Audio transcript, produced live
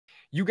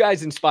you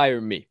guys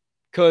inspire me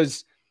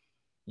because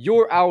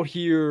you're out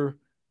here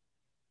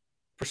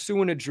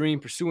pursuing a dream,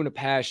 pursuing a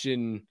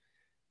passion,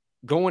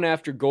 going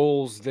after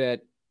goals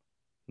that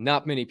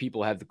not many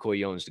people have the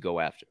cojones to go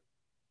after.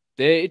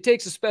 It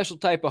takes a special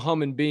type of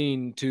humming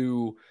bean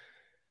to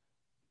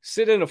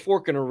sit in a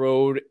fork in a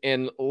road,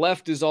 and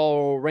left is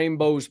all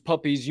rainbows,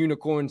 puppies,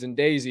 unicorns, and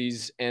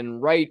daisies,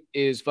 and right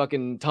is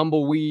fucking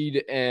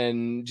tumbleweed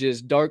and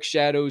just dark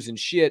shadows and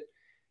shit.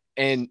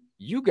 And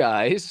you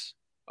guys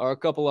are a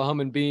couple of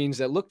humming beans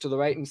that look to the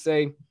right and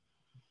say,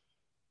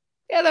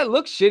 yeah, that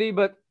looks shitty,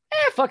 but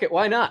fuck it,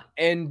 why not?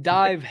 And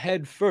dive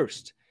head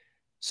first.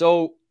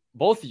 So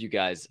both of you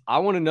guys, I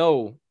want to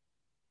know,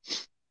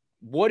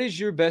 what is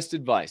your best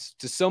advice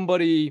to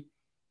somebody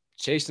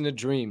chasing a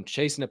dream,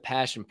 chasing a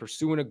passion,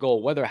 pursuing a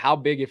goal, whether how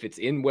big, if it's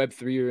in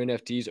Web3 or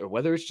NFTs, or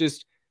whether it's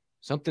just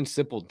something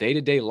simple,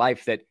 day-to-day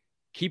life that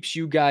keeps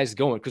you guys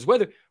going? Because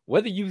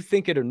whether you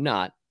think it or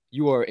not,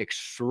 you are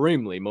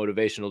extremely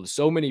motivational to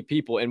so many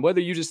people. And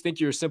whether you just think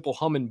you're a simple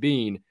humming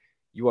bean,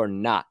 you are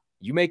not.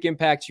 You make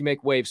impacts, you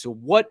make waves. So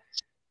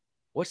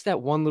what's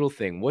that one little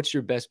thing? What's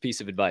your best piece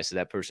of advice to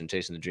that person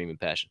chasing the dream and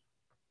passion?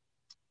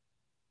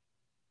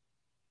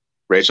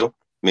 Rachel,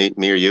 me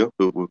or you?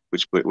 What do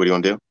you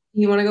want to do?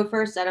 You want to go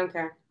first? I don't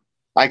care.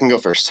 I can go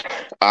first.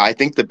 I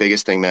think the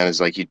biggest thing, man, is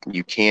like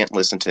you can't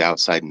listen to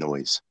outside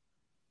noise.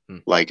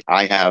 Like,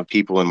 I have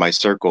people in my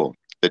circle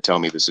that tell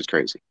me this is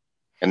crazy.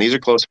 And these are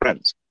close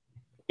friends,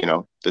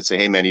 that say,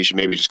 hey, man, you should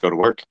maybe just go to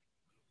work.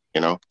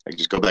 Like,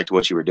 just go back to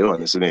what you were doing.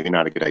 This is maybe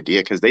not a good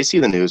idea, because they see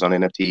the news on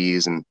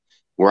NFTs, and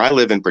where I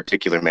live in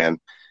particular,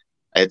 man,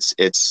 it's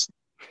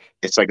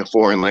like a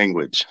foreign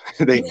language.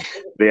 They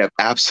have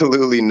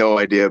absolutely no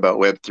idea about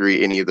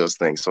Web3, any of those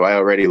things. So I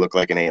already look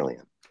like an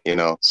alien,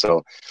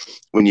 So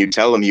when you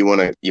tell them you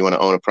want to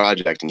own a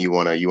project, and you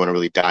want to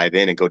really dive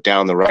in and go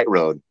down the right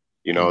road,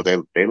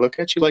 they look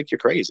at you like you're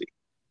crazy,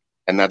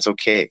 and that's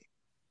okay.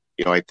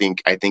 I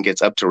think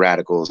it's up to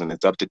radicals, and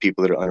it's up to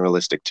people that are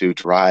unrealistic to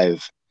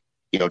drive,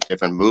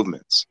 different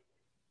movements.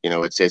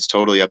 It's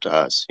totally up to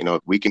us.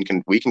 We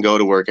can go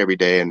to work every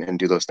day and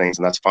do those things,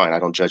 and that's fine. I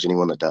don't judge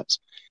anyone that does.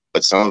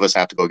 But some of us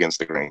have to go against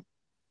the grain.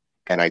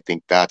 And I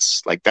think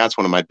that's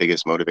one of my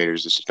biggest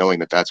motivators, is just knowing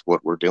that that's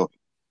what we're doing.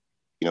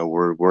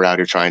 We're out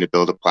here trying to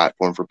build a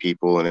platform for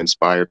people and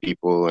inspire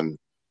people. And,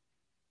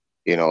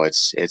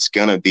 it's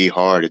going to be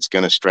hard. It's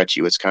going to stretch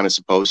you. It's kind of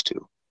supposed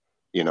to,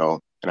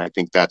 and I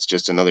think that's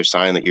just another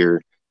sign that you're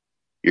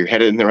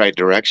headed in the right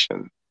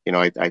direction.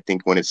 I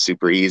think when it's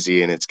super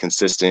easy and it's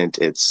consistent,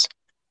 you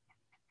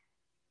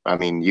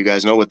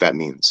guys know what that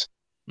means.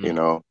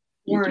 You're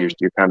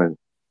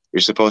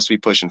supposed to be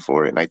pushing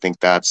for it. And I think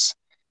and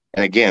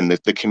again,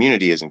 the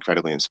community is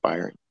incredibly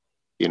inspiring.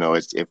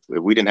 If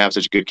we didn't have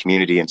such a good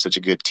community and such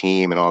a good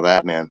team and all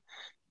that, man,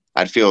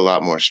 I'd feel a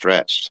lot more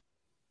stretched,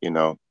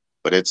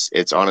 but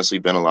it's honestly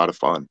been a lot of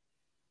fun.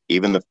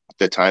 Even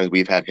the times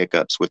we've had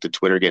hiccups with the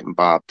Twitter getting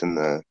bopped and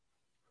the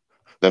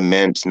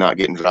mint not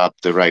getting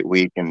dropped the right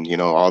week, and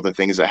all the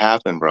things that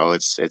happen, bro.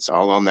 It's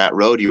all on that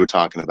road you were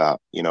talking about,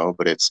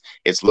 but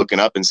it's looking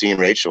up and seeing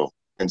Rachel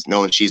and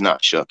knowing she's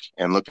not shook,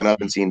 and looking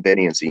up and seeing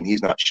Benny and seeing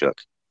he's not shook,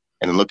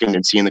 and then looking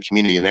and seeing the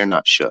community and they're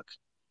not shook.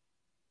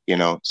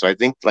 So I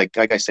think, like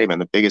I say, man,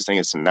 the biggest thing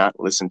is to not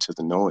listen to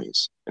the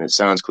noise. And it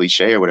sounds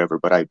cliche or whatever,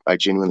 but I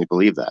genuinely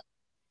believe that,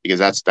 because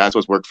that's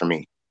what's worked for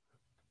me.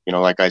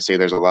 Like I say,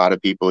 there's a lot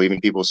of people,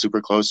 even people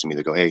super close to me,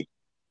 that go, hey,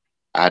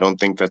 I don't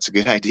think that's a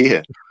good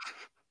idea.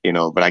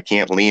 But I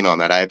can't lean on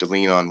that. I have to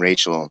lean on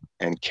Rachel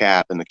and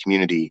Cap and the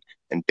community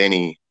and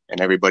Benny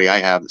and everybody I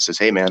have that says,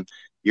 hey, man,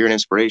 you're an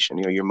inspiration.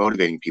 You're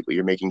motivating people.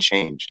 You're making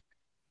change.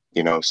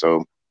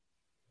 So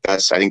I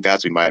think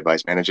that's my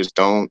advice, man. And just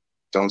don't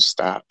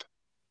stop.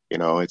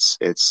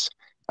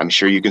 I'm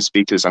sure you can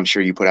speak to this. I'm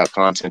sure you put out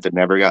content that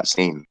never got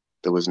seen.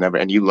 That was never,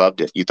 and you loved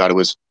it. You thought it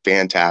was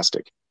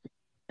fantastic,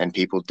 and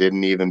people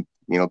didn't even,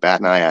 bat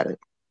an eye at it.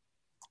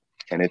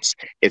 And it's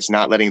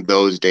not letting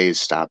those days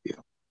stop you.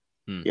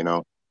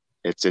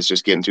 It's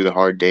just getting through the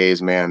hard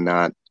days, man.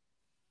 Kind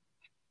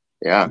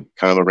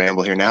of a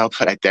ramble here now,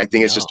 but I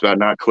think it's just about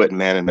not quitting,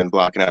 man, and then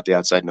blocking out the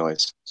outside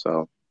noise.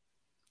 So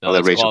I'll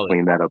let Rachel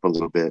clean that up a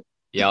little bit.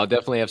 Yeah, I'll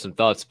definitely have some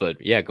thoughts,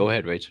 but yeah, go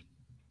ahead, Rachel.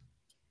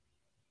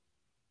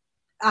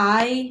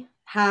 I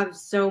have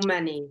so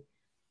many,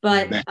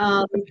 but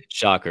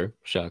shocker.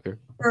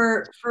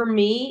 For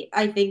me,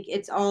 I think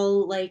it's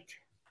all like,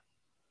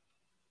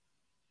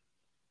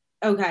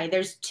 okay,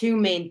 there's two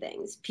main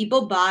things.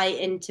 People buy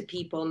into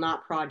people,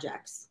 not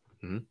projects.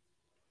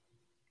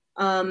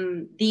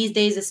 These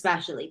days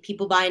especially,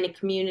 people buy into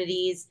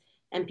communities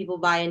and people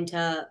buy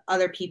into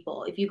other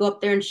people. If you go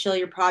up there and show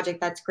your project,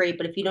 that's great.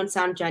 But if you don't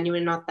sound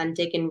genuine and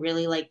authentic and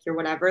really like you're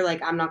whatever,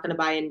 like, I'm not going to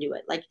buy into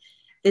it. Like,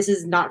 this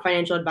is not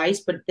financial advice,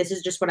 but this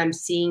is just what I'm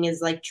seeing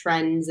as like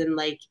trends and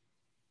like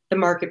the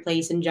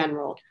marketplace in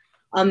general.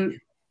 And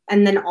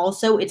then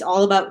also it's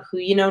all about who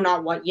you know,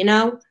 not what you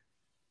know.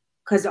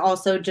 Because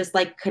also just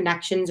like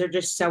connections are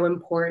just so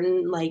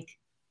important. Like,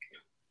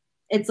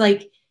 it's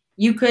like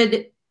you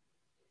could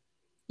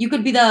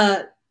be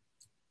the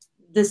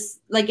this,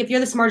 like, if you're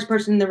the smartest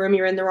person in the room,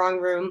 you're in the wrong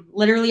room.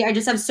 Literally, I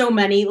just have so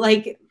many.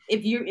 Like,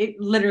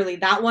 literally,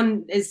 that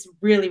one is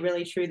really,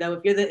 really true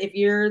though. If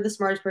you're the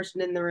smartest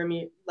person in the room,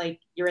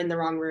 you're in the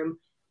wrong room.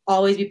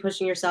 Always be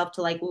pushing yourself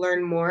to like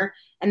learn more.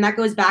 And that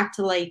goes back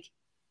to like,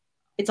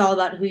 it's all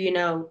about who you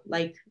know,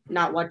 like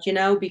not what you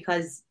know,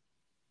 because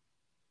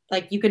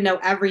like you could know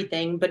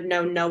everything, but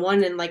know no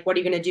one. And like, what are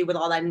you going to do with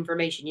all that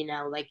information? You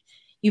know, like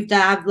you have to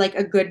have like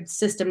a good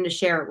system to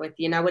share it with,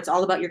 you know, it's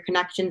all about your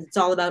connections. It's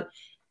all about,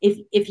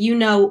 if you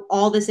know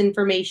all this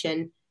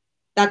information,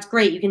 that's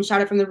great. You can shout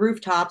it from the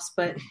rooftops,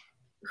 but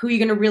who are you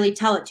going to really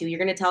tell it to? You're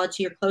going to tell it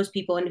to your close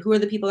people. And who are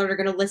the people that are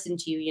going to listen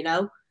to you? You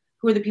know,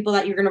 who are the people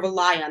that you're going to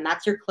rely on?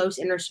 That's your close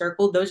inner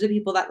circle. Those are the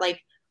people that like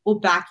will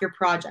back your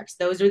projects.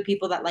 Those are the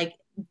people that like,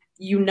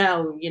 you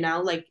know,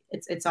 like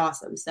it's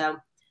awesome. So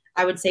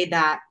I would say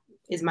that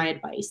is my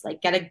advice.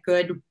 Like get a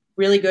good,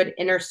 really good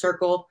inner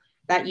circle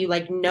that you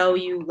like know,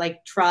 you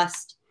like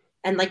trust,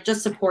 and like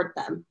just support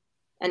them.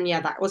 And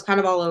yeah, that was kind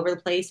of all over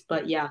the place,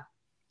 but yeah.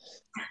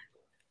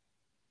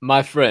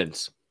 My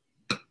friends,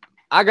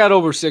 I got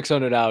over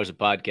 600 hours of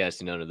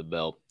podcasting under the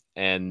belt,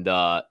 and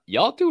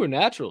y'all two are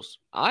naturals.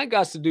 I ain't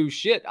got to do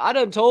shit. I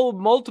done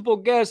told multiple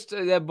guests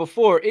that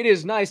before. It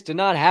is nice to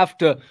not have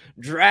to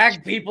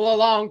drag people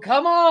along.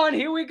 Come on,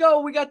 here we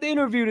go. We got the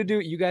interview to do.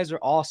 You guys are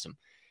awesome.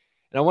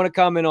 And I want to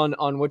comment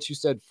on what you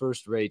said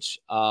first, Rach.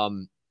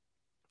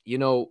 You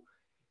know,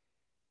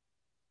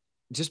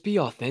 just be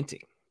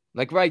authentic.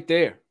 Like right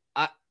there.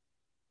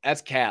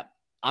 That's cap.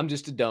 I'm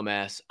just a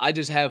dumbass. I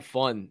just have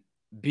fun.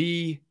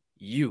 Be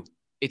you.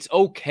 It's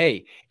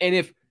okay.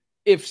 And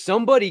if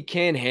somebody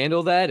can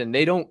handle that and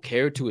they don't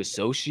care to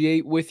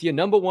associate with you,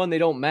 number one, they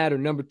don't matter.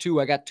 Number two,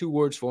 I got 2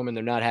 words for them and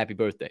they're not happy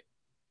birthday.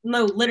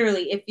 No,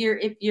 literally, if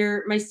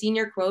you're my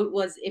senior quote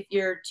was, if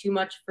you're too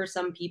much for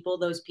some people,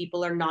 those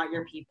people are not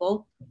your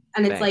people.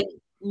 And it's like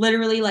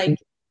literally like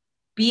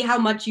be how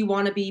much you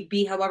want to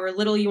be however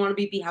little you want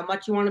to be how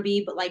much you want to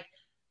be, but like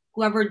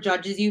whoever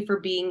judges you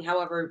for being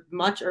however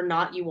much or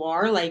not you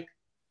are, like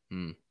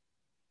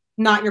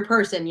not your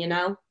person, you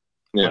know?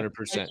 Yeah.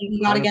 100%. Like,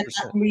 you got to get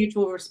that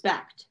mutual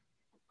respect.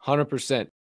 100%.